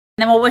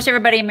then we'll wish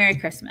everybody a Merry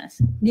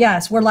Christmas.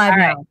 Yes, we're live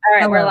now. All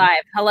right, we're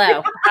live.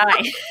 Hello.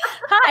 Hi.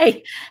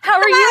 Hi. How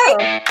are you?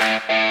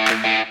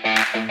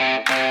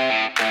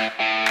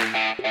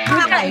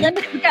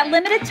 We've got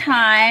limited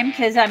time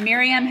because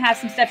Miriam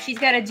has some stuff she's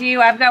got to do.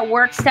 I've got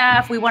work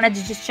stuff. We wanted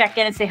to just check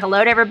in and say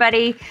hello to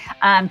everybody.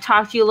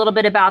 Talk to you a little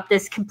bit about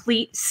this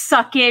complete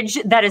suckage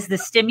that is the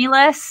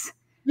stimulus.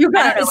 You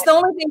guys, it's the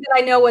only thing that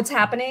I know what's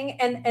happening,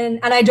 and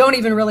I don't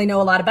even really know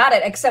a lot about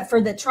it, except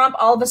for that Trump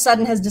all of a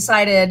sudden has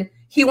decided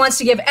he wants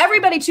to give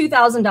everybody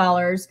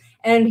 $2,000,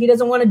 and he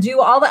doesn't want to do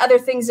all the other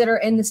things that are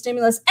in the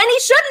stimulus, and he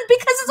shouldn't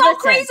because it's all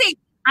crazy.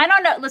 I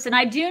don't know. Listen,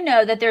 I do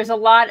know that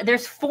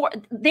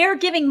they're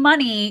giving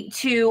money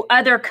to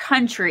other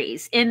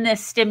countries in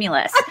this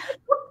stimulus.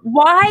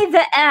 Why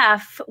the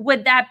F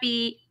would that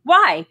be?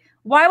 Why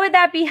would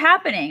that be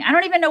happening? I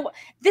don't even know.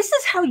 This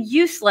is how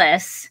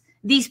useless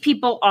these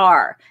people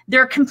are.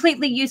 They're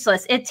completely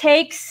useless. It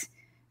takes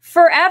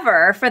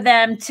forever for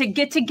them to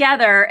get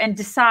together and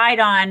decide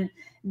on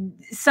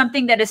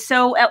something that is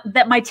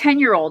that my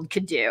 10-year-old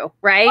could do,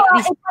 right?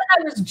 I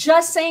was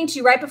just saying to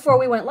you right before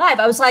we went live,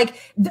 I was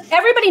like,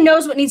 everybody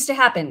knows what needs to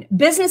happen.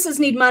 Businesses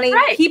need money.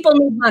 Right. People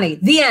need money.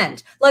 The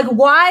end. Like,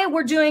 why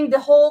we're doing the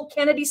whole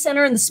Kennedy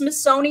Center and the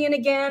Smithsonian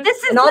again.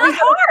 This is not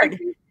hard.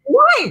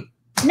 Why?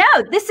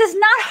 No, this is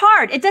not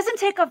hard. It doesn't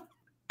take a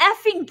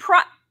effing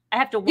I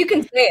have to. You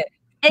can say it.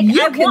 I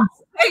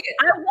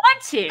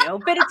want to,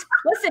 but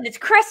it's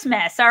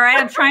Christmas. All right.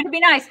 I'm trying to be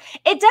nice.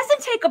 It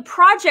doesn't take a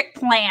project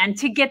plan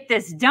to get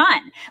this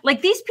done.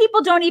 Like, these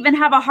people don't even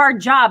have a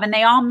hard job, and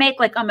they all make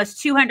like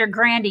almost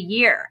 $200,000 a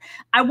year.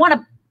 I want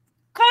to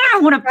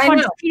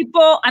punch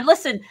people.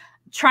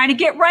 Trying to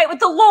get right with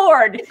the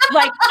Lord.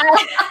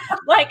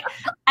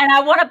 And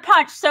I want to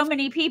punch so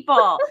many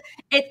people.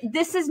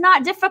 This is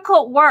not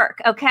difficult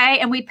work. Okay.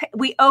 And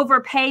we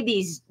overpay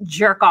these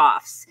jerk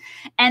offs.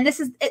 And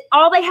this is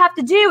all they have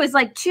to do is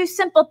like two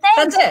simple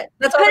things. That's it.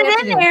 That's all put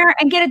it in there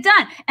and get it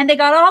done. And they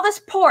got all this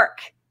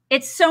pork.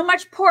 It's so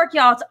much pork,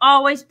 y'all. It's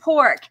always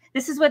pork.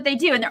 This is what they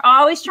do. And they're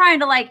always trying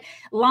to like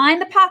line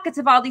the pockets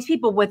of all these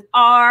people with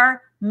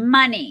our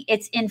money.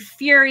 It's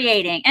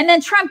infuriating. And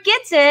then Trump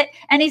gets it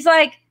and he's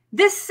like,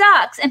 this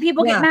sucks. And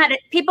people get mad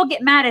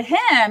at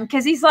him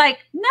because he's like,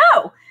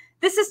 no,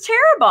 this is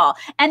terrible.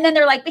 And then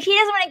they're like, but he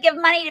doesn't want to give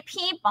money to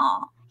people.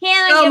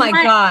 Oh my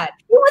God.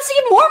 He wants to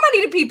give more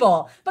money to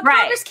people. But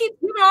Congress keeps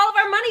giving all of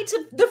our money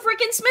to the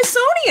freaking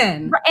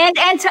Smithsonian.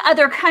 And to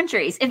other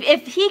countries.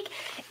 If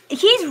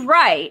he's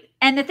right.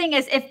 And the thing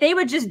is, if they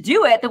would just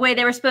do it the way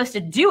they were supposed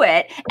to do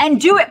it and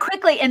do it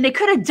quickly, and they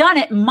could have done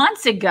it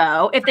months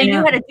ago if they knew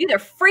how to do their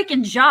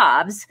freaking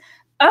jobs.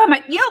 Oh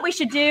my, you know what we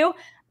should do?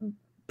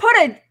 Put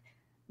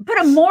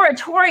a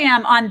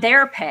moratorium on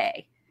their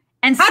pay.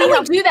 And how do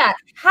we do that?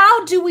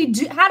 How do we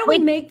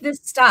make this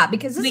stop?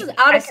 Because this is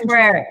out of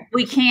control.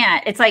 We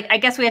can't. It's like, I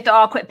guess we have to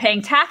all quit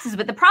paying taxes.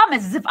 But the problem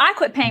is if I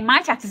quit paying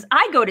my taxes,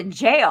 I go to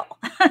jail.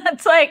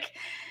 It's like,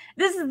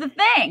 this is the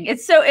thing.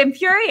 It's so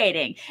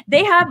infuriating.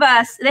 They have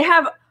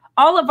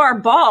all of our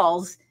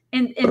balls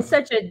in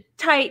such a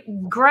tight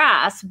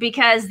grasp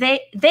because they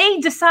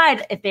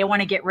decide if they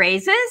want to get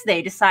raises.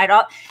 They decide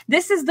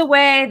this is the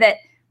way that,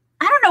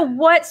 I don't know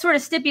what sort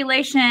of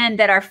stipulation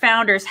that our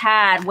founders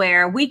had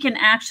where we can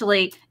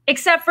actually,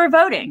 except for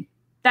voting.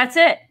 That's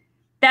it.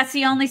 That's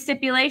the only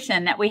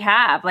stipulation that we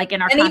have, like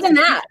in our Constitution, even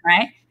that,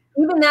 right?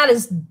 Even that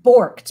is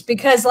borked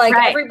because like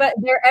everybody,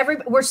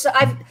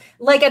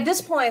 like at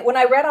this point, when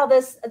I read all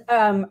this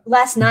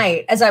last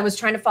night, as I was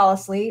trying to fall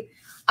asleep,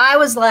 I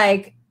was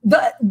like,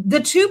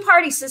 the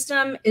two-party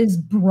system is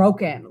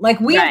broken. Like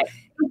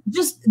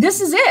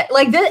this is it.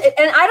 Like this,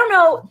 and I don't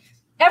know.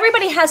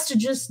 Everybody has to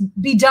just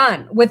be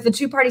done with the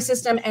two-party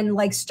system and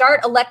like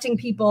start electing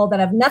people that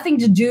have nothing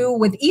to do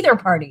with either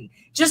party.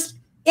 Just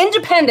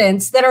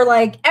independents that are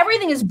like,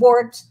 everything is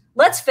borked.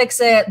 Let's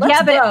fix it.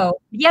 Let's go.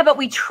 But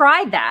we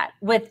tried that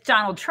with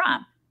Donald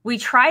Trump. We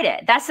tried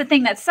it. That's the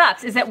thing that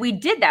sucks is that we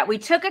did that. We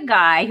took a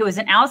guy who was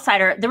an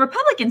outsider. The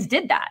Republicans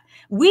did that.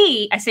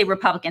 I say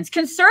Republicans,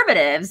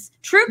 conservatives,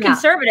 true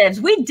conservatives,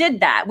 we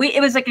did that.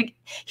 It was like,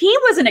 he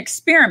was an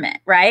experiment,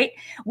 right?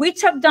 We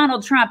took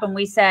Donald Trump and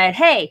we said,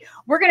 hey,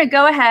 we're going to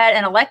go ahead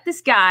and elect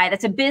this guy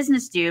that's a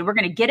business dude. We're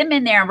going to get him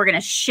in there and we're going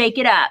to shake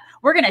it up.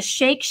 We're going to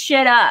shake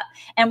shit up.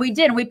 And we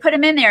did. And we put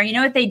him in there. You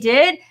know what they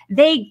did?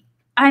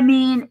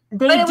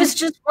 It was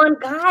just one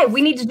guy.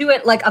 We need to do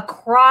it like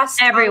across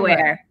everywhere.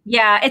 Congress.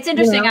 Yeah, it's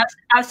interesting. I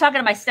was talking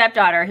to my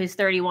stepdaughter who's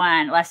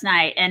 31 last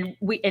night, and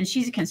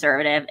she's a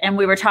conservative, and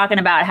we were talking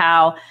about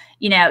how,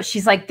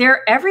 she's like,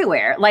 they're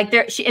everywhere.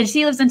 Like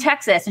she lives in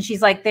Texas, and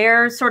she's like,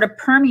 they're sort of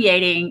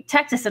permeating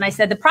Texas. And I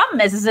said, the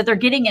problem is that they're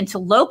getting into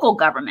local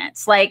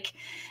governments. Like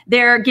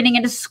they're getting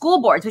into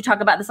school boards. We talk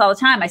about this all the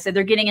time. I said,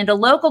 they're getting into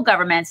local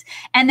governments.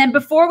 And then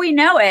before we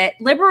know it,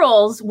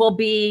 liberals will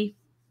be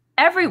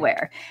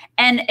everywhere.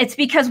 And it's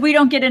because we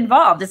don't get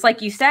involved. It's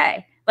like you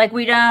say, like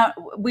we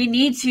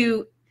need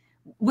to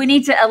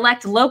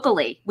elect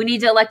locally. We need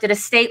to elect at a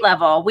state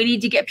level. We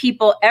need to get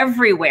people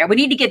everywhere. We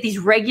need to get these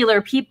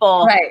regular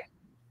people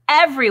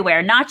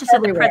everywhere, not just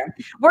at the president.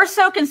 We're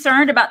so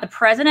concerned about the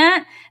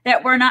president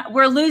that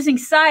we're losing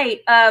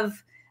sight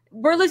of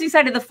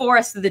the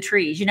forest of the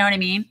trees. You know what I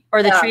mean?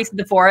 Or the trees of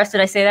the forest.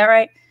 Did I say that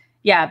right?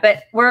 Yeah,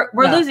 but we're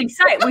losing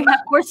sight.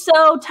 We're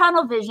so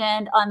tunnel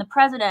visioned on the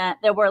president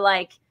that we're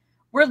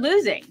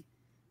losing,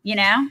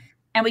 and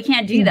we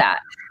can't do that.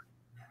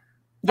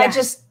 Yeah. I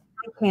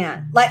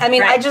can't.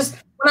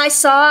 When I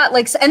saw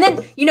and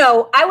then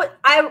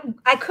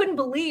I couldn't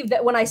believe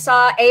that when I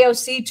saw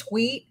AOC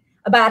tweet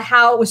about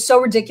how it was so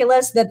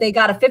ridiculous that they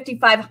got a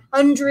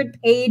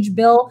 5,500 page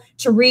bill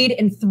to read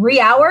in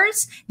 3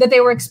 hours that they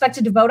were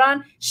expected to vote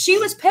on. She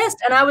was pissed,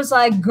 and I was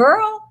like,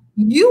 girl,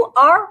 you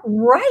are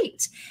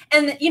right.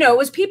 And, it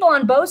was people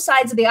on both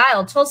sides of the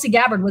aisle. Tulsi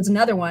Gabbard was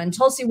another one.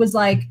 Tulsi was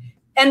like,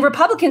 and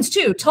Republicans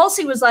too.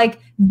 Tulsi was like,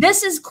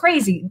 this is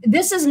crazy.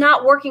 This is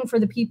not working for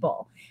the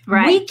people.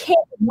 Right.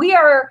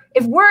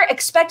 If we're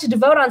expected to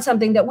vote on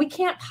something that we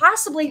can't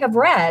possibly have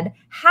read,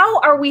 how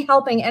are we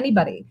helping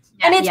anybody?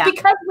 Yeah, and it's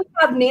because we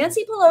have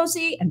Nancy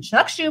Pelosi and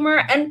Chuck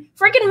Schumer and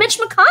freaking Mitch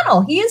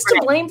McConnell. He is to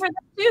blame for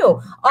that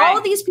too. All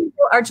of these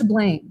people are to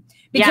blame.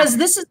 Because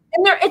this is,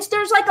 and I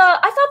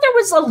thought there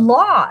was a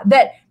law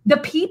that the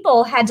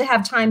people had to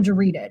have time to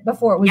read it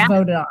before it was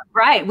voted on.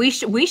 Right. We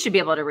should be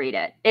able to read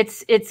it.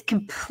 It's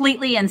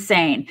completely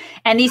insane.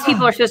 And these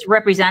people are supposed to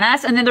represent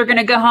us, and then they're going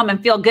to go home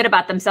and feel good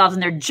about themselves in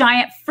their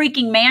giant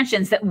freaking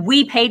mansions that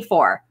we paid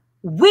for.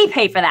 We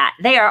pay for that.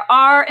 They are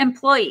our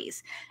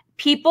employees.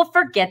 People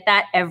forget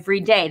that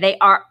every day. They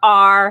are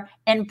our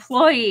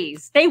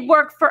employees. They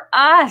work for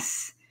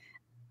us.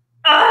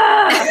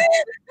 I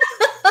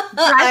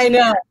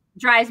know.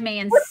 Drives me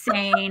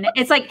insane.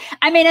 It's like,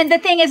 and the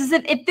thing is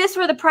if this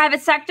were the private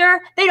sector,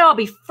 they'd all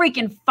be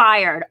freaking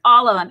fired.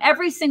 All of them.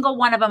 Every single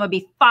one of them would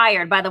be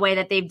fired by the way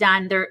that they've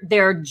done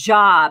their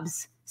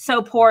jobs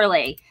so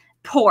poorly.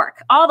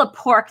 Pork. All the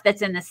pork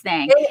that's in this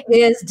thing. It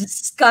is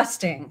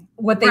disgusting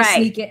what they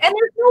sneak in. And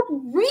there's no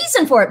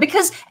reason for it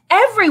because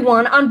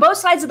everyone on both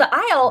sides of the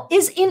aisle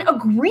is in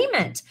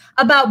agreement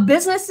about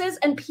businesses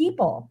and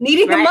people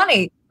needing the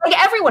money.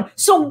 Like everyone.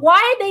 So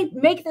why they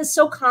make this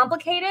so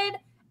complicated?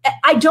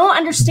 I don't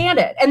understand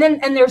it. And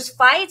there's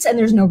fights and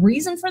there's no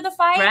reason for the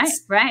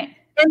fights. Right.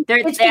 And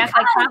they act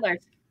like toddlers.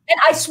 And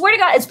I swear to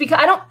God, it's because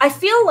I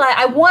feel like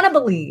I want to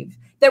believe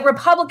that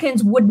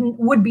Republicans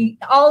would be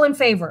all in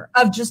favor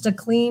of just a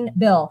clean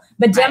bill.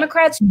 But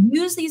Democrats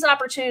use these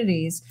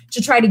opportunities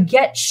to try to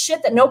get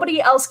shit that nobody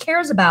else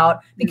cares about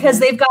because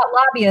they've got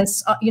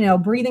lobbyists,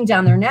 breathing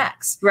down their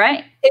necks.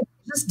 Right. It's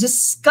just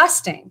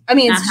disgusting.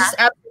 It's just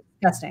absolutely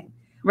disgusting.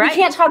 Right. We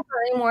can't talk about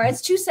it anymore.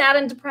 It's too sad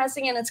and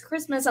depressing, and it's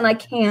Christmas, and I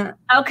can't.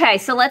 Okay,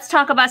 so let's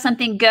talk about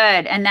something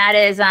good, and that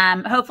is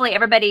hopefully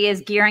everybody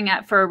is gearing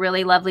up for a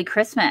really lovely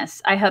Christmas.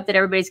 I hope that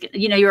everybody's,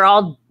 you're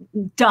all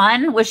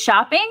done with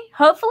shopping,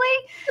 hopefully,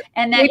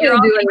 and that you're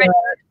all getting ready.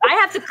 I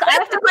have to like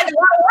a lot of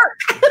work.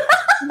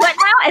 What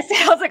now? It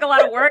sounds like a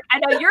lot of work. I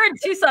know you're in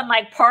Tucson,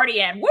 like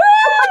partying. Woo!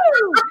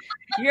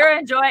 You're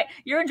enjoying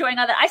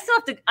all that.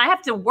 I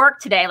have to work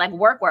today, like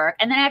work,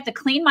 and then I have to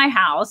clean my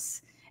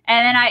house.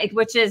 And then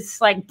which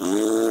is like, I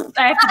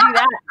have to do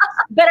that.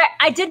 But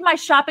I did my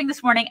shopping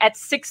this morning at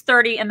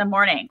 6:30 in the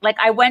morning. Like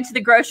I went to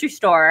the grocery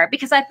store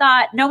because I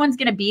thought no one's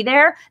going to be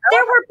there.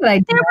 There were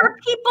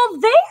people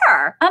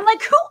there. I'm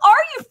like, who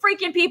are you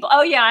freaking people?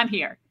 Oh yeah, I'm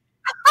here.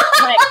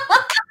 Like,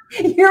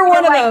 you're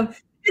one of them.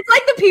 It's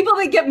like the people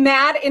that get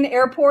mad in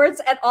airports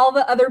at all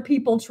the other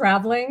people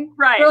traveling.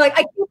 Right. They're like,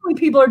 I can't believe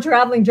people are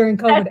traveling during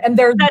COVID and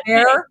they're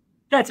there. Me.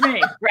 That's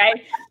me,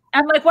 right?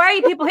 I'm like, why are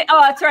you people here?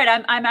 Oh, that's right.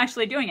 I'm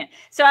actually doing it.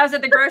 So I was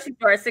at the grocery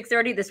store at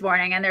 6:30 this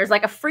morning, and there's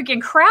like a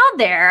freaking crowd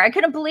there. I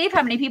couldn't believe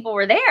how many people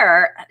were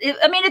there.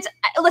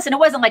 Listen, it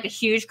wasn't like a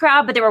huge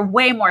crowd, but there were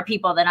way more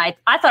people than I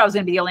thought I was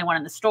going to be the only one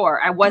in the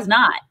store. I was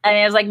not.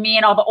 It was like me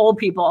and all the old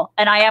people,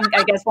 and I am,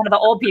 I guess, one of the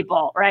old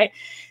people, right?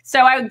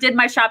 So I did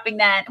my shopping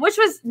then, which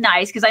was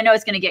nice because I know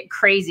it's going to get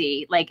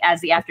crazy like as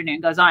the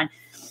afternoon goes on.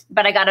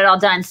 But I got it all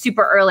done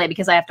super early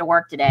because I have to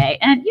work today.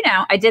 And,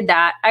 I did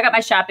that. I got my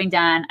shopping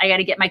done. I got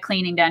to get my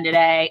cleaning done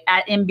today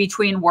in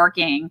between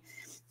working.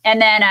 And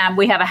then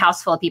we have a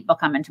house full of people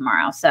coming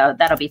tomorrow. So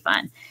that'll be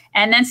fun.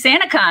 And then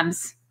Santa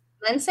comes.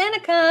 Yeah. It's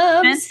not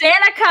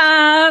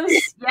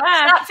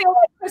feeling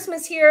like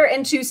Christmas here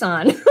in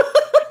Tucson.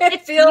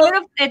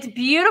 It's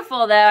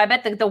beautiful, though. I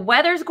bet the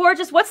weather's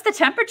gorgeous. What's the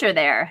temperature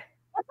there?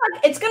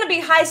 It's going to be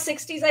high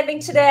 60s, I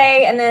think,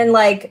 today, and then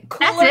like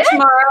cooler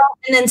tomorrow,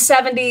 and then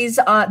 70s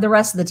the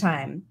rest of the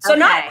time. So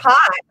not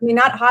hot.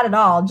 Not hot at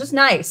all. Just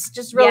nice.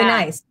 Just really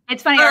nice.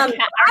 It's funny.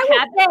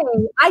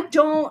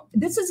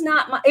 This is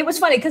not it was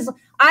funny because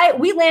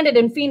we landed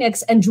in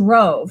Phoenix and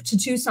drove to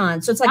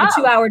Tucson. So it's like a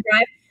 2-hour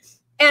drive.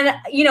 And,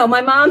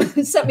 my mom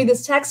sent me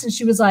this text and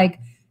she was like,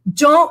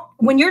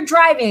 when you're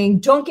driving,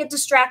 don't get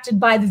distracted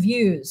by the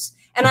views.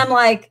 And I'm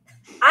like,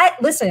 I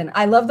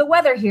love the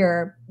weather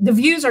here. The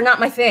views are not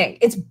my thing.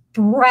 It's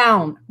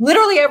brown.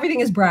 Literally everything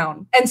is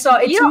brown. And so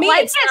to me,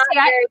 it's not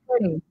very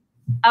pretty.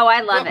 Oh,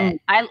 I love it.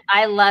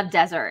 I love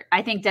desert.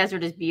 I think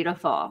desert is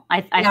beautiful.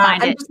 I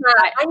find it.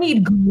 I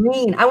need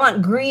green. I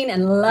want green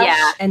and lush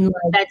and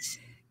like,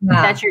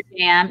 That's your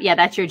jam. Yeah,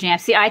 that's your jam.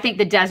 See, I think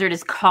the desert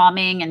is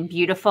calming and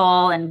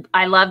beautiful, and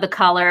I love the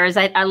colors.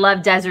 I love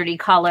deserty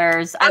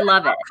colors. I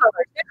love it.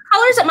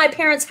 Colors at my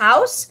parents'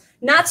 house,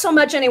 not so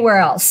much anywhere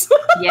else.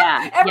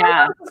 Yeah, Everyone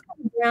else was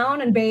kind of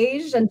brown and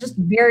beige and just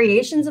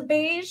variations of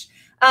beige.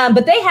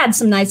 But they had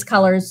some nice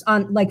colors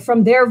on, like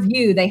from their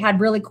view, they had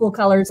really cool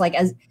colors, like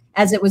as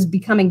it was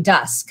becoming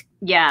dusk.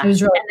 Yeah. It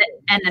was really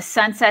and the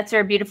sunsets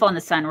are beautiful and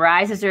the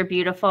sunrises are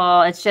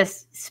beautiful. It's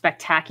just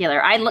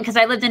spectacular. Because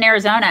I lived in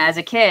Arizona as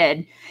a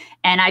kid,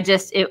 and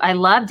I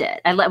loved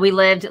it. We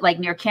lived like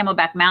near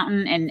Camelback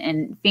Mountain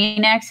in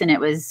Phoenix, and it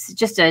was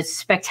just a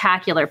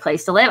spectacular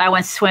place to live. I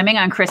went swimming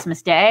on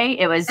Christmas Day.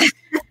 It was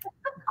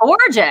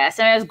gorgeous.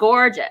 And it was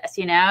gorgeous.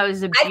 You know, it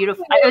was a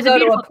beautiful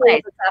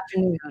place. This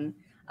afternoon.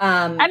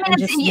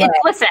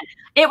 Listen,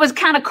 it was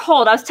kind of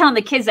cold. I was telling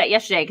the kids that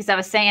yesterday because I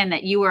was saying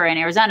that you were in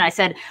Arizona. I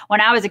said,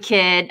 when I was a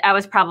kid, I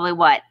was probably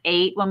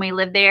 8 when we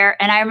lived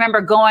there. And I remember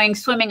going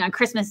swimming on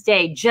Christmas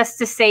Day just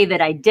to say that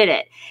I did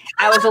it.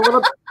 I was a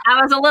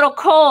little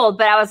cold,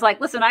 but I was like,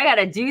 listen, I got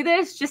to do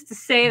this just to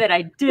say that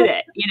I did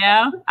it. You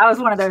know, I was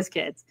one of those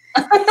kids.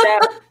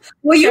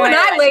 Well, you and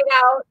I laid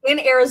out in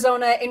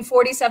Arizona in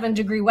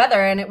 47-degree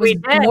weather, and it was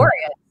glorious.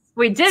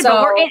 We did,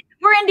 but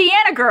we're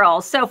Indiana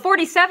girls, so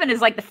 47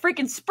 is like the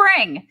freaking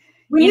spring.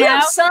 When you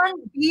have sun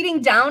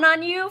beating down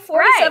on you,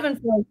 47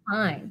 feels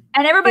fine.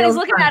 And everybody's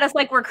looking at us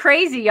like we're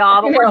crazy,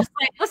 y'all. But we're just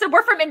like, listen,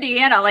 we're from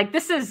Indiana. Like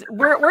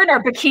we're in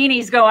our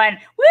bikinis going,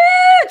 woo,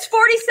 it's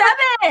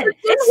 47.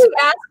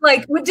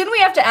 Didn't we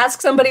have to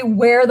ask somebody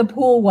where the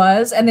pool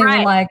was? And they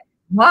were like,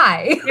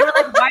 why? They were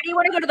like, why do you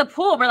want to go to the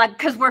pool? We're like,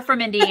 because we're from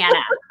Indiana.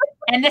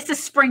 And this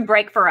is spring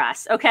break for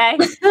us, okay?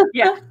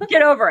 Yeah,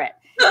 get over it.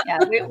 Yeah,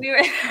 we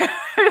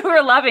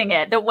were loving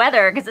it. The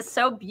weather, because it's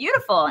so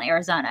beautiful in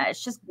Arizona.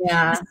 It's just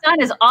the sun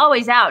is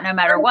always out no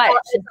matter what.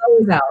 It's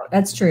always out.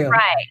 That's true.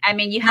 Right. I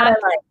mean, I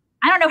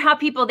don't know how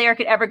people there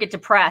could ever get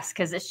depressed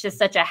because it's just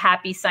such a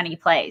happy, sunny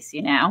place,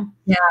 you know?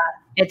 Yeah.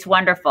 It's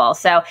wonderful.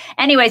 So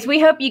anyways, we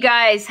hope you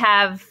guys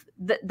have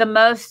the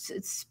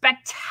most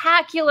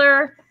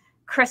spectacular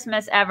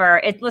Christmas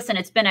ever. Listen,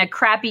 it's been a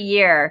crappy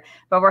year,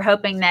 but we're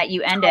hoping that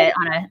you end it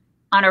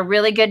on a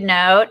really good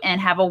note and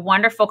have a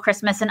wonderful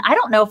Christmas. And I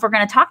don't know if we're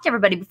going to talk to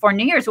everybody before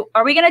New Year's.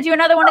 Are we going to do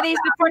another one of these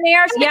before New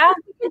Year's? Yeah.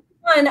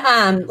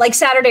 On like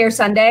Saturday or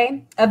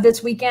Sunday of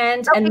this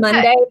weekend, and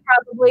Monday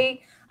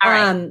probably. All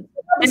right.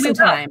 Some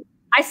time.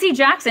 I see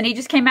Jackson. He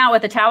just came out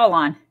with a towel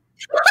on.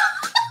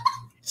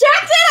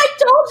 Jackson, I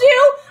told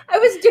you I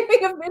was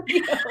doing a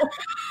video.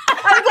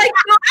 I was like,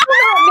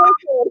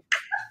 no,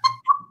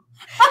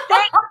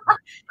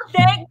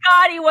 Thank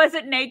God he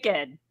wasn't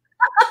naked.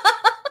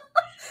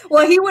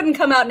 Well, he wouldn't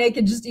come out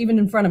naked just even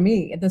in front of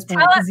me at this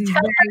point. He's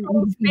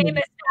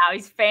famous now.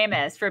 He's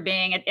famous for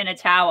being in a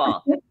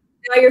towel.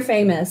 Now you're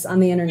famous on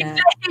the internet.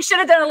 He should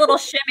have done a little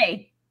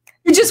shimmy.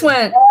 He just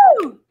went.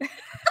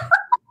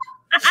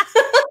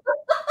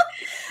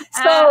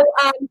 So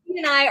he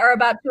and I are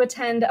about to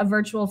attend a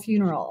virtual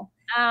funeral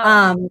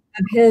of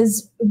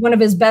one of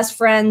his best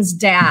friend's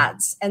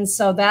dads, and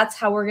so that's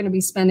how we're going to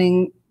be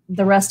spending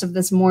the rest of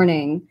this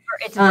morning.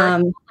 It's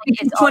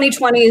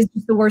 2020 is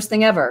just the worst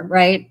thing ever,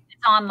 right?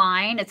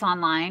 It's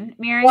online,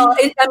 Mary. Well,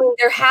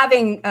 they're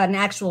having an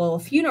actual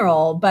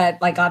funeral, but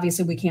like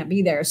obviously we can't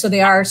be there, so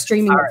they are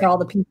streaming it for all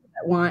the people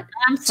that want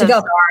to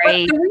go.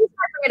 Sorry. The reason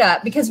I bring it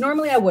up, because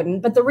normally I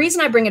wouldn't, but the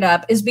reason I bring it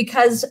up is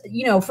because,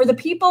 you know, for the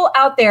people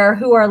out there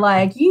who are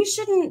like, you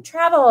shouldn't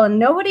travel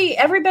and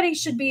everybody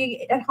should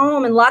be at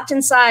home and locked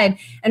inside,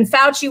 and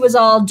Fauci was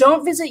all,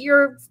 don't visit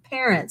your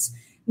parents.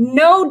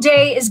 No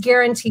day is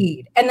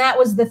guaranteed, and that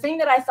was the thing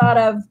that I thought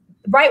of.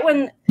 Right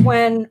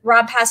when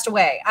Rob passed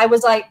away, I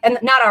was like, and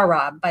not our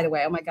Rob, by the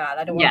way. Oh my God,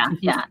 I don't want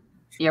to. Yeah,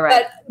 you're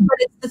right. But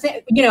it's the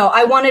thing, you know.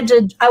 I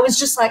was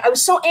just like, I was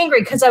so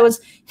angry because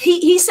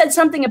he said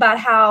something about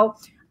how,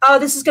 oh,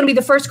 this is going to be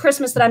the first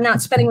Christmas that I'm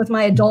not spending with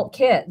my adult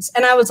kids,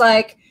 and I was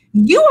like,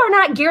 you are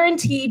not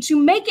guaranteed to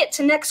make it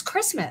to next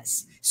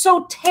Christmas,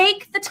 so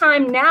take the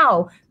time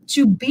now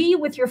to be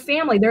with your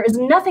family. There is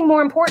nothing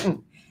more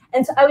important.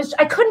 And so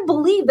I couldn't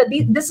believe that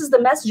this is the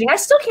messaging. I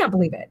still can't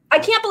believe it. I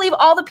can't believe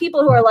all the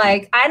people who are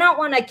like, I don't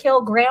want to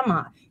kill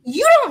grandma.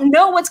 You don't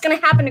know what's going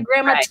to happen to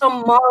grandma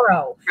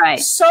tomorrow. Right.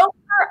 Soak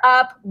her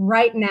up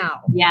right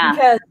now. Yeah.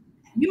 Because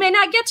you may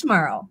not get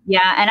tomorrow.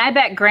 Yeah. And I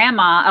bet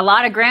a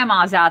lot of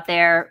grandmas out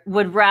there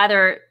would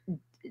rather,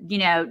 you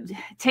know,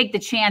 take the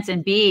chance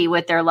and be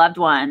with their loved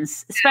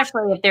ones,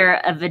 especially if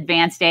they're of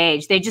advanced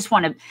age. They just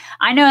want to,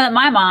 I know that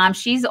my mom,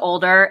 she's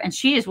older and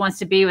she just wants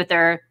to be with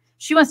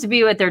she wants to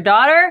be with their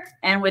daughter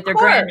and with their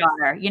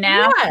granddaughter, you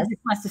know, Yes. She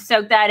just wants to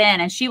soak that in,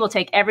 and she will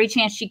take every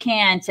chance she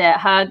can to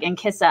hug and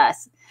kiss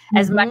us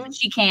as much as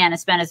she can and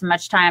spend as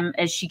much time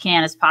as she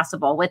can as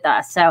possible with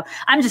us. So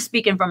I'm just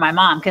speaking for my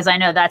mom because I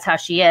know that's how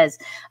she is.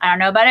 I don't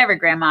know about every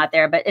grandma out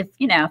there, but if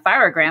I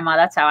were a grandma,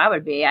 that's how I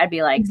would be. I'd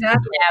be like,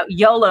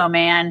 YOLO,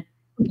 man.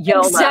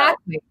 YOLO.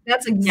 Exactly.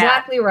 That's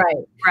exactly right.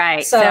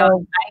 Right. So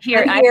I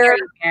hear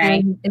you,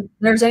 Mary. If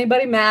there's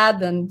anybody mad,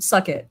 then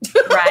suck it.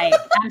 Right.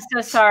 I'm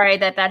so sorry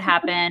that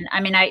happened. I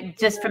mean, I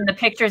just from the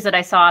pictures that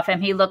I saw of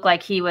him, he looked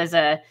like he was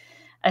a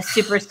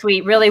super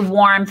sweet, really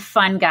warm,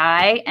 fun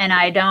guy. And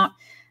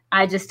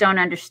I just don't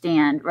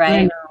understand.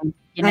 Right.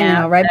 I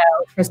know, right?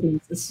 Before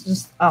Christmas. It's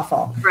just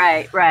awful.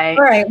 Right.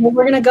 All right. Well,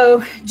 we're going to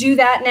go do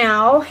that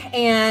now.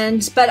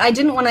 But I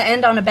didn't want to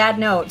end on a bad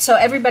note. So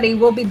everybody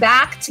will be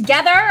back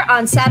together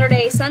on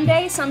Saturday,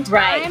 Sunday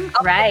sometime.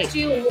 I'll text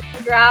you and we'll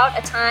figure out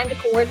a time to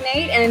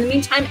coordinate. And in the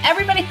meantime,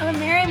 everybody have a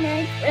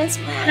Merry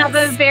Christmas. Have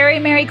a very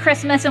Merry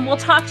Christmas. And we'll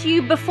talk to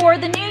you before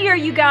the New Year,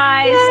 you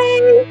guys.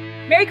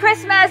 Yay. Merry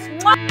Christmas.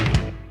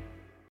 Mwah.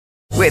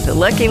 With the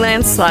Lucky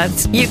Land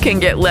Slots, you can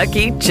get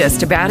lucky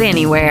just about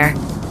anywhere.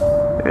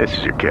 This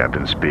is your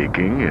captain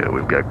speaking.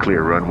 We've got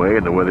clear runway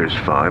and the weather's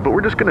fine, but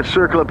we're just going to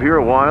circle up here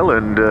a while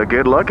and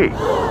get lucky.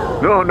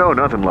 No,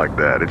 nothing like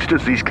that. It's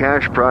just these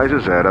cash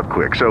prizes add up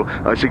quick. So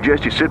I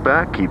suggest you sit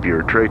back, keep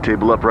your tray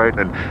table upright,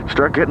 and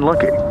start getting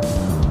lucky.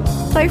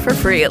 Play for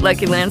free at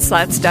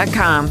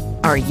LuckyLandSlots.com.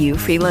 Are you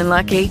feeling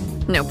lucky?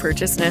 No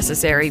purchase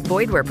necessary.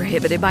 Void where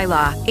prohibited by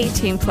law.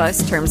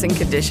 18+ terms and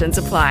conditions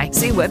apply.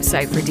 See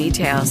website for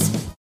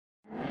details.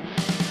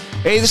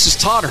 Hey, this is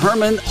Todd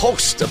Herman,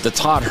 host of The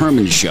Todd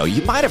Herman Show.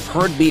 You might have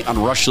heard me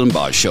on Rush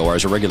Limbaugh's show, where I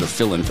was a regular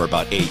fill-in for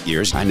about 8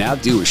 years. I now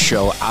do a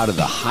show out of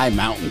the high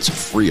mountains of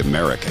free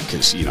America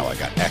because, I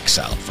got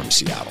exiled from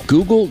Seattle.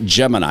 Google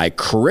Gemini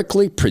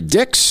correctly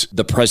predicts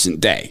the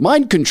present day.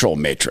 Mind control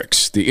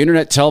matrix. The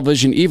internet,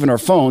 television, even our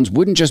phones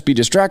wouldn't just be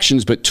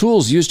distractions, but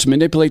tools used to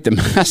manipulate the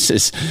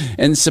masses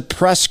and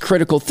suppress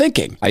critical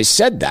thinking. I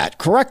said that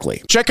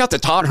correctly. Check out The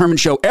Todd Herman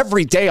Show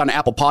every day on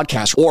Apple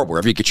Podcasts or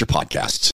wherever you get your podcasts.